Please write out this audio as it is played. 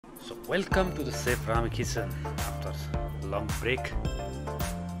So welcome to the Chef Ramy kitchen. After a long break,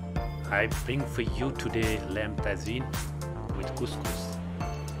 I bring for you today lamb tajine with couscous.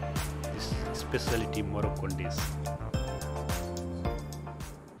 This specialty Moroccan dish.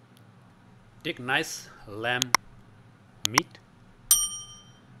 Take nice lamb meat,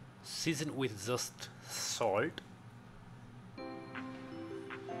 season with just salt,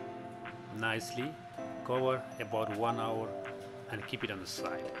 nicely, cover about 1 hour and keep it on the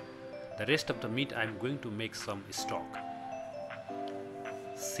side. The rest of the meat I am going to make some stock.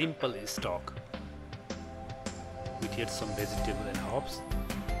 Simple stock. With here some vegetable and herbs.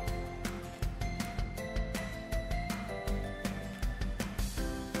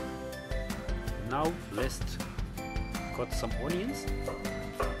 Now let's cut some onions.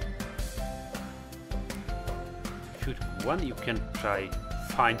 If you want, you can try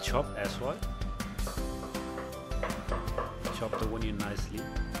fine chop as well. Chop the onion nicely.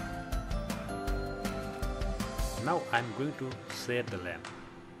 Now I'm going to sear the lamb.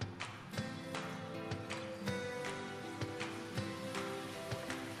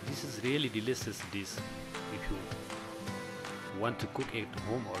 This is really delicious dish if you want to cook at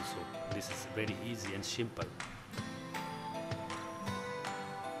home also. This is very easy and simple.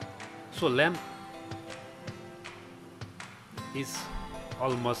 So lamb is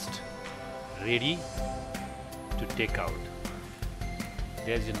almost ready to take out.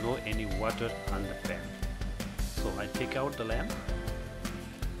 There is no any water on the pan. So I take out the lamb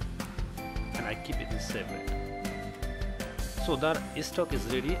and I keep it in separate. So the stock is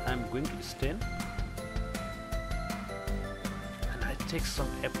ready. I'm going to stain and I take some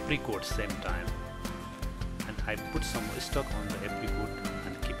apricots same time and I put some stock on the apricot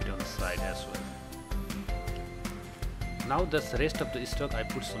and keep it on the side as well. Now the rest of the stock I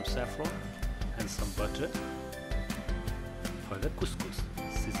put some saffron and some butter for the couscous,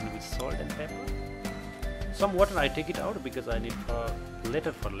 seasoned with salt and pepper. Some water I take it out because I need for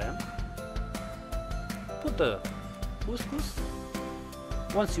later for lamb. Put the couscous.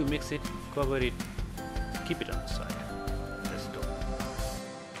 Once you mix it, cover it, keep it on the side. Let's do.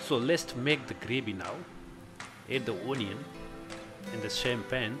 So let's make the gravy now. Add the onion in the same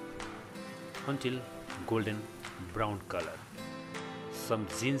pan until golden brown color. Some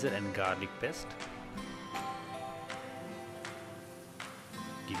ginger and garlic paste.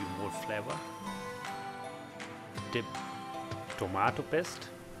 Give you more flavor. Dip tomato paste.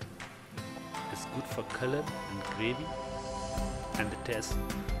 It's good for color and gravy and the taste.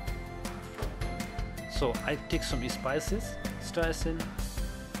 So I take some spices, starch in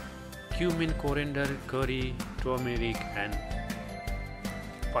cumin, coriander, curry, turmeric and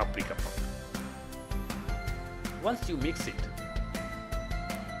paprika powder. Once you mix it,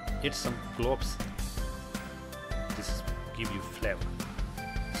 add some cloves. This give you flavor.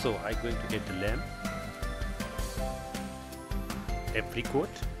 So I'm going to add the lamb, apricot,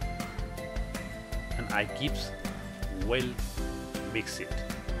 and I keep well mix it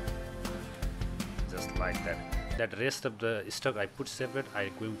just like that. That rest of the stock I put separate.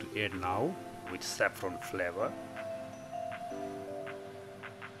 I'm going to add now with saffron flavor.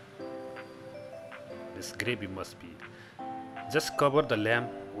 This gravy must be. Just cover the lamb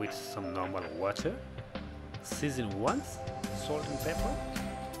with some normal water. Season once, salt and pepper,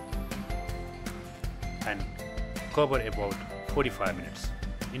 and cover about 45 minutes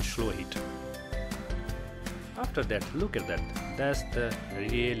in slow heat. After that, look at that. That's the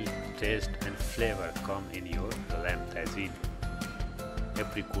real taste and flavor come in your lamb tajine.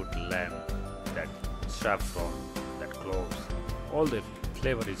 Apricot, lamb, that saffron, that cloves, all the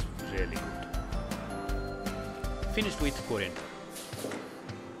flavor is really good. Finished with coriander.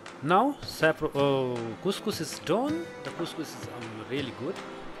 Now couscous is done. The couscous is really good.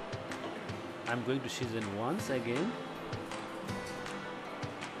 I'm going to season once again.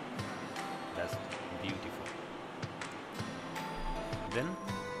 That's beautiful. Then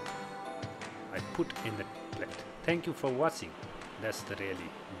I put in the plate. Thank you for watching. That's the really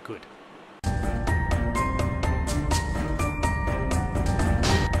good.